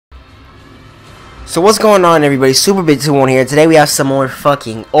So what's going on, everybody? SuperBit21 here. Today we have some more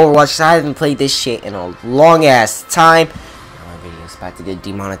fucking Overwatch. I haven't played this shit in a long ass time. My video's about to get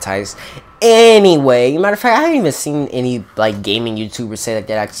demonetized. Anyway, matter of fact, I haven't even seen any like gaming YouTubers say that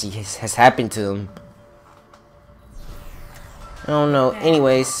actually has happened to them. I don't know.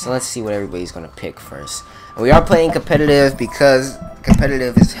 Anyways, so let's see what everybody's gonna pick first. And we are playing competitive because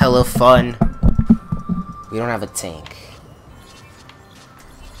competitive is hella fun. We don't have a tank.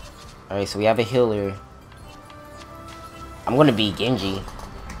 Alright, so we have a healer. I'm gonna be Genji.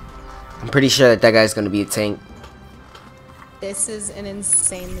 I'm pretty sure that guy's gonna be a tank. This is an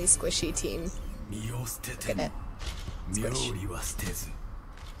insanely squishy team. Look at it. Squish.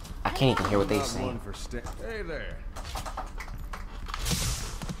 I can't even hear what they're saying. Hey there.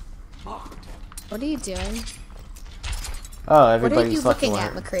 What are you doing? Oh, What are everybody's you fucking looking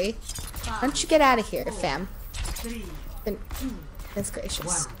at, McCree? Why don't you get out of here, fam? That's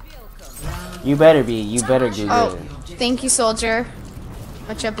gracious. You better be. You better do Oh, good. thank you, soldier.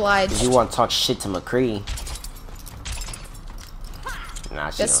 Much obliged. You want to talk shit to McCree?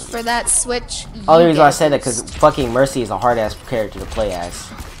 Nah, she Just don't. for that switch. Oh, the you reason I get said that boost. because fucking Mercy is a hard ass character to play as.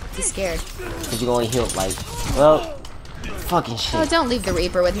 He's scared. Cause you only heal like, well, fucking shit. Oh, don't leave the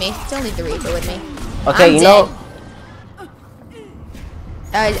Reaper with me. Don't leave the Reaper with me. Okay, I'm you dead. know,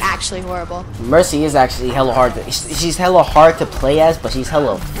 That is actually horrible. Mercy is actually hella hard to. She's hella hard to play as, but she's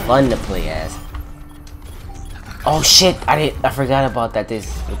hella fun to play as. Oh shit! I forgot about that. This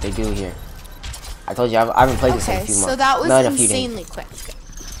what they do here. I told you I haven't played this in a Okay, few months. so that was Not in a few days. insanely quick.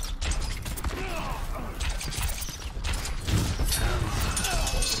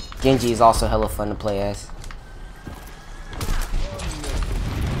 Genji is also hella fun to play as.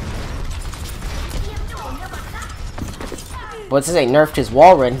 But since they nerfed his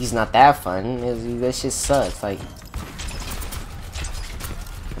wall run, he's not that fun. That shit sucks. Like,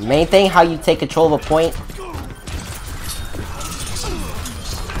 the main thing, how you take control of a point,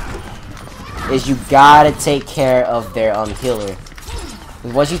 is you gotta take care of their healer.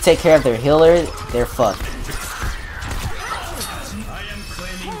 Once you take care of their healer, they're fucked.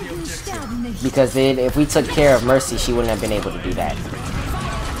 Because then, if we took care of Mercy, she wouldn't have been able to do that.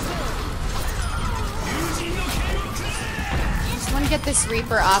 Someone get this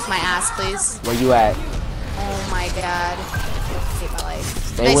Reaper off my ass, please. Where you at? Oh my god. I hate my life.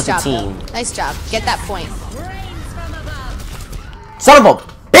 Stay Nice with the job, team. though. Nice job. Get that point. Son of a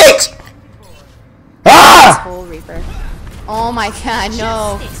bitch! Ah! Whole Reaper. Oh my god,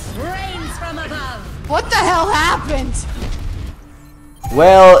 no. What the hell happened?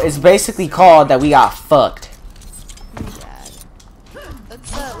 Well, it's basically called that we got fucked. Oh my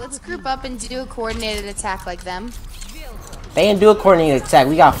god. Let's group up and do a coordinated attack like them. They didn't do a coordinated attack.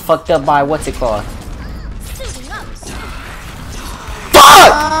 We got fucked up by what's it called?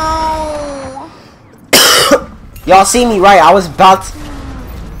 Fuck! Oh. Y'all see me right? I was about to...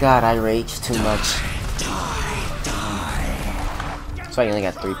 God, I raged too much. So I only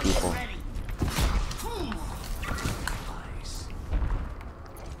got 3 people.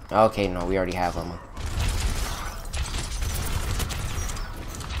 Okay, no, we already have them.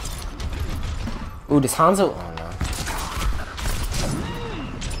 Ooh, does Hanzo... Oh,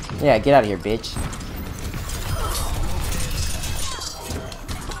 no. Yeah, get out of here, bitch.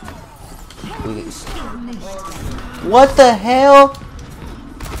 What the hell?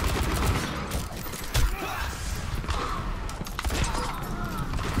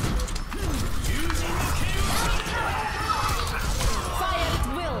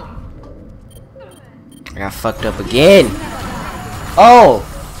 I got fucked up again. Oh!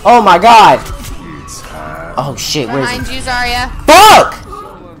 Oh my god! Oh shit, where's it? Behind you, Zarya. Fuck!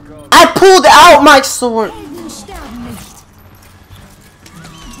 I pulled out my sword!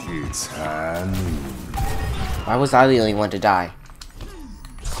 Why was I the only one to die?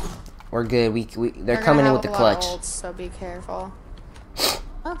 We're good. They're coming in with the clutch. Ults, so be careful.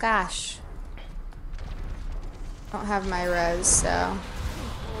 Oh gosh. I don't have my res, so.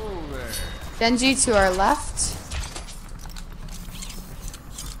 Genji to our left.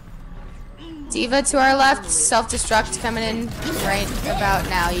 Diva to our left. Self-destruct coming in right about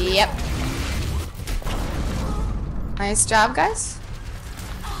now. Yep. Nice job, guys.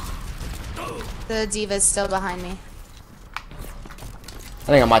 The Diva's still behind me. I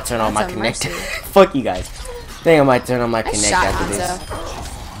think I might turn on my That's a connect. mercy. Fuck you guys. I think I might turn on my Nice connect shot, after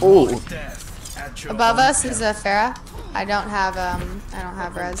Hanzo. this. Ooh. Above us is a Pharah. I don't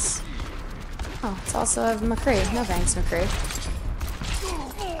have res. Oh, it's also a McCree. No thanks, McCree.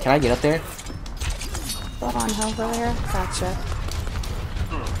 Can I get up there? Hold on, health over here. Gotcha.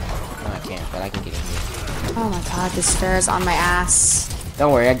 No, I can't, but I can get in here. Oh my god, this fair is on my ass.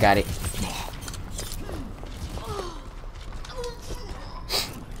 Don't worry, I got it.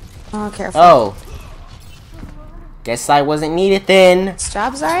 Oh, careful. Oh. Guess I wasn't needed then. Nice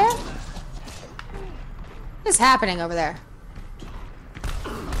job, Zarya. What is happening over there?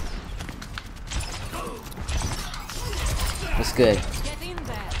 What's good?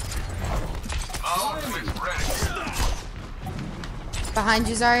 Behind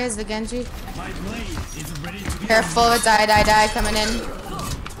you, Zarya, is the Genji. Careful, die coming in.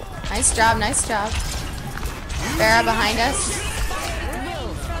 Nice job, nice job. Pharah behind us.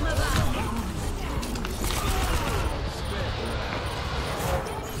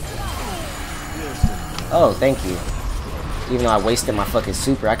 Oh, thank you. Even though I wasted my fucking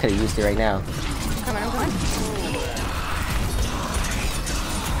super, I could have used it right now. I'm coming.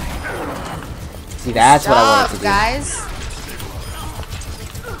 See, that's what I wanted to do. Guys.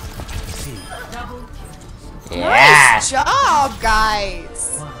 Yeah. Nice job,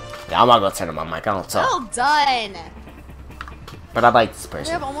 guys. Yeah, I'm not gonna turn on my mic. I don't talk. Well done. But I like this We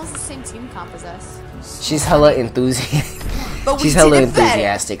person. have almost the same team comp as us. She's hella enthusiastic. She's hella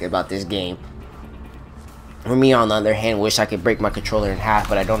enthusiastic about this game. For me, on the other hand, wish I could break my controller in half,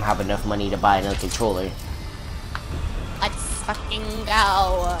 but I don't have enough money to buy another controller. Let's fucking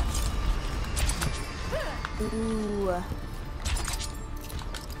go. Ooh.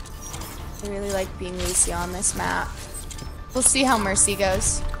 I really like being Lucy on this map. We'll see how Mercy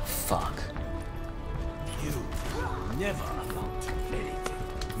goes. Fuck.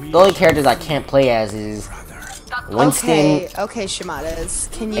 The only characters I can't play as is Winston. Okay,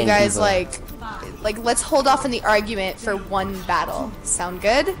 Shimadas. Can you guys like let's hold off on the argument for one battle. Sound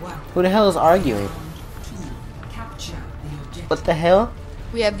good? Who the hell is arguing? What the hell?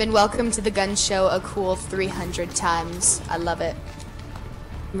 We have been welcomed to the gun show a cool 300 times. I love it.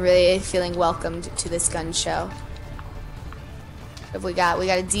 I'm really feeling welcomed to this gun show. What have we got? We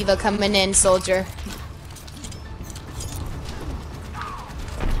got a diva coming in, soldier.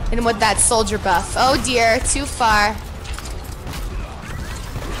 Hit him with that soldier buff. Oh dear, too far.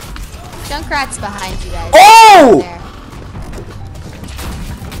 Junkrat's behind you guys. Oh!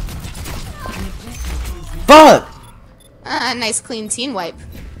 Fuck! Ah, nice clean teen wipe.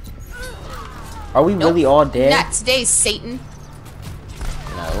 Are we really all dead? Not today, Satan.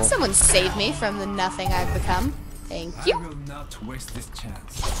 No. Someone save me from the nothing I've become. Thank you. I will not waste this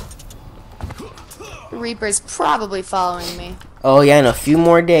chance. Reaper's probably following me. Oh yeah, in a few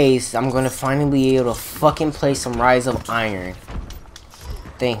more days, I'm gonna finally be able to fucking play some Rise of Iron.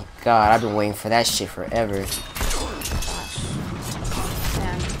 Thank God, I've been waiting for that shit forever.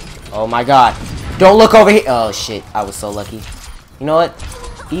 Man. Oh my God. Don't look over here. Oh shit, I was so lucky. You know what?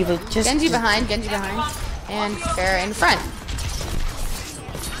 Eva, just... Genji behind, and Pharah in front.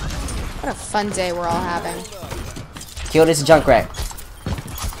 What a fun day we're all having. Kill this Junkrat.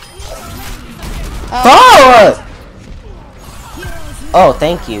 Oh! Oh,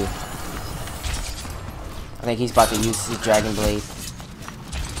 thank you. I think he's about to use his Dragon Blade.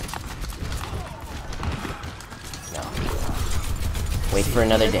 No. Wait for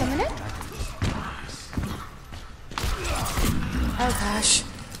another day. Oh gosh.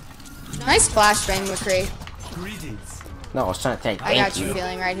 Nice flashbang, McCree. No, I was trying to take. I got you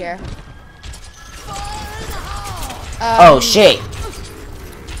feeling right here. Oh shit!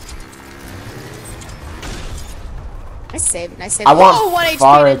 Nice save, nice save. I want oh, 1 HP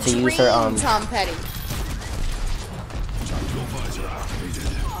Farah to use her Tom Petty.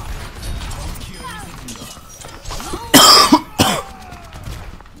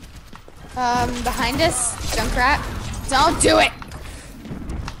 Behind us, Junkrat. Don't do it.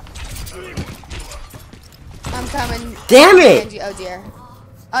 I'm coming. Damn it! Oh dear.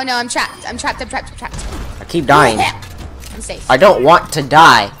 Oh no, I'm trapped. I'm trapped. I keep dying. I'm safe. I don't want to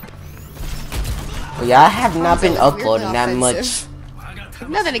die. But yeah, I have not been Weirdly uploading that much. offensive.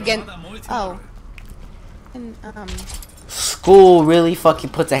 Nothing against. Oh. And, School really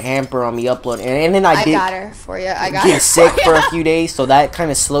fucking puts a hamper on me uploading, and then I did got her for you. I got get her sick for a ya. few days, so that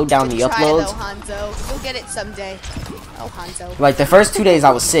kind of slowed down the Try uploads. though, Hanzo. You'll get it someday. Oh, Hanzo. Like the first 2 days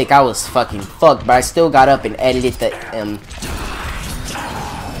I was sick, I was fucking fucked, but I still got up and edited the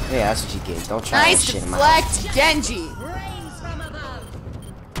yeah, that's what you get. Don't try Nice that shit in my house. deflect, Genji.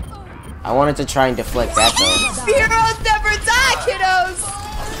 I wanted to try and deflect that though. Heroes never die, kiddos.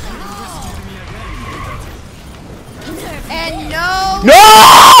 And no.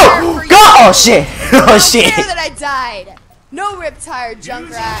 No! Go! Oh shit! Oh shit! Fair that I died. No riptire,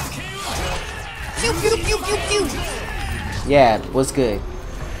 Junkrat. Pew pew pew pew pew. Yeah, what's good?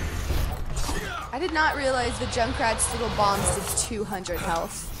 I did not realize the Junkrat's little bombs did 200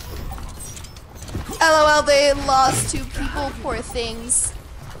 health. LOL, they lost 2 people, poor things.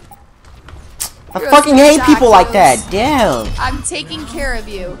 I fucking hate people like that. Damn. I'm taking care of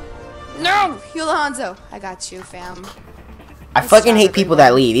you. No! Heal Hanzo. I got you, fam. I fucking hate people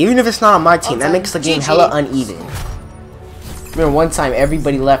that leave, even if it's not on my team. That makes the game hella uneven. Remember one time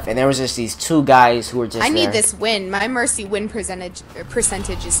everybody left and there was just these two guys who were just I need this win. My Mercy win percentage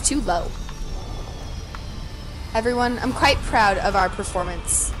is too low. Everyone, I'm quite proud of our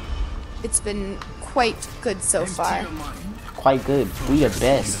performance. It's been quite good so far. Quite good. We are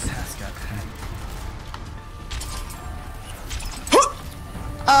best.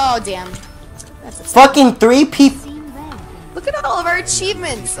 Oh, damn. That's a Fucking 3 people. Look at all of our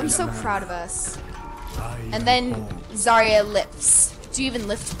achievements. I'm so proud of us. And then Zarya lifts. Do you even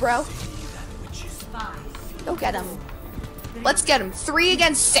lift, bro? Go get him. Let's get him. 3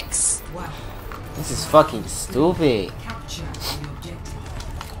 against 6. This is fucking stupid.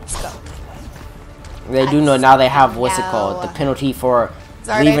 Let's go. They do know now they have what's it called? The penalty for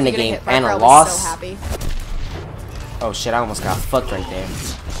Zarya, leaving the if you're game gonna hit and a Barker, I'll be loss. so happy. Oh shit, I almost got fucked right there.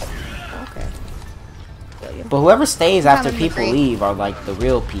 Okay. Feel you. But whoever stays after in the people creek. leave are like the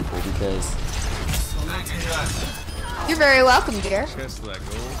real people because You're very welcome, dear. Just like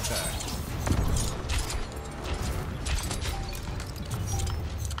old times.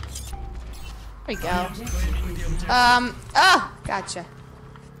 There we go. Gotcha.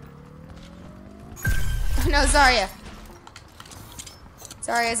 Oh no, Zarya.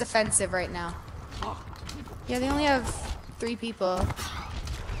 Zarya is offensive right now. Yeah, they only have 3 people.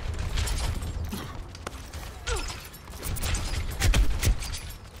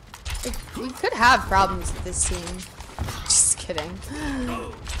 We could have problems with this team. Just kidding.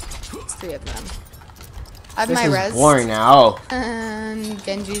 It's 3 of them. I have this my is res. boring now. And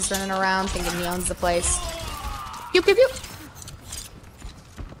Genji's running around thinking he owns the place. Pew pew pew.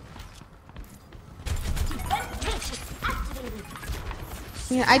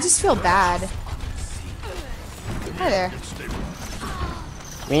 Yeah, I just feel bad. Hi there.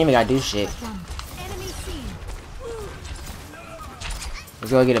 We ain't even gotta do shit.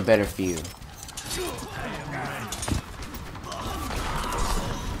 Let's go get a better view.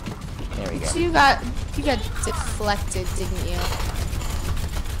 There we go. So you got deflected, didn't you?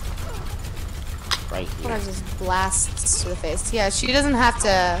 Right What here. are just blasts to the face? Yeah, she doesn't have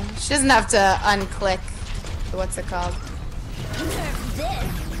to. She doesn't have to unclick. What's it called?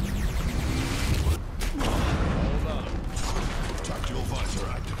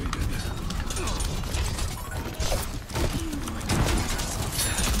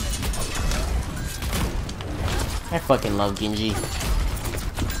 I fucking love Genji.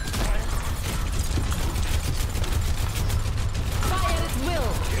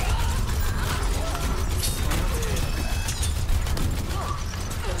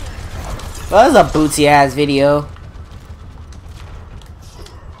 Well, that was a bootsy ass video.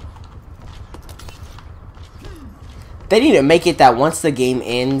 They need to make it that once the game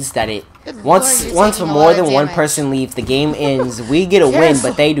ends, that it Good once Lord, you're taking a more lot than of one damage. person leaves, the game ends. We get a win,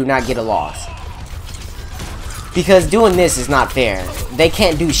 Careful. but they do not get a loss. Because doing this is not fair. They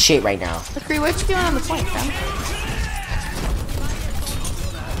can't do shit right now. McCree, what you doing on the point, fam?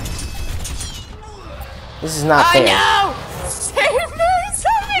 This is not fair. I know! Save me!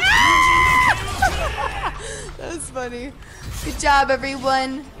 Save me! Ah! That was funny. Good job,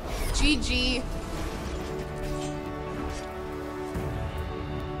 everyone. GG.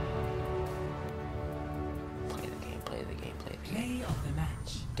 Play the game, play the game, play the game. Play of the match.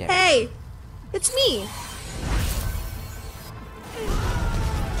 Damn. Hey! It's me!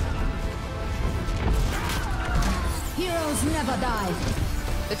 Heroes never die.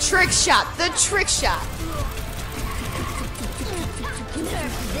 The trick shot! The trick shot!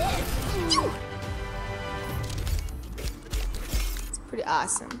 It's pretty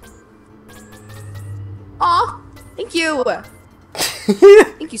awesome. Aw! Thank you!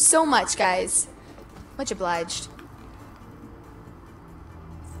 Thank you so much, guys. Much obliged.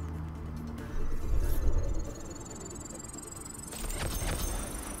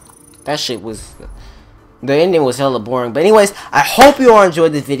 That shit was... The ending was hella boring. But anyways, I hope you all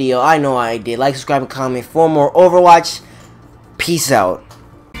enjoyed this video. I know I did. Like, subscribe, and comment for more Overwatch. Peace out.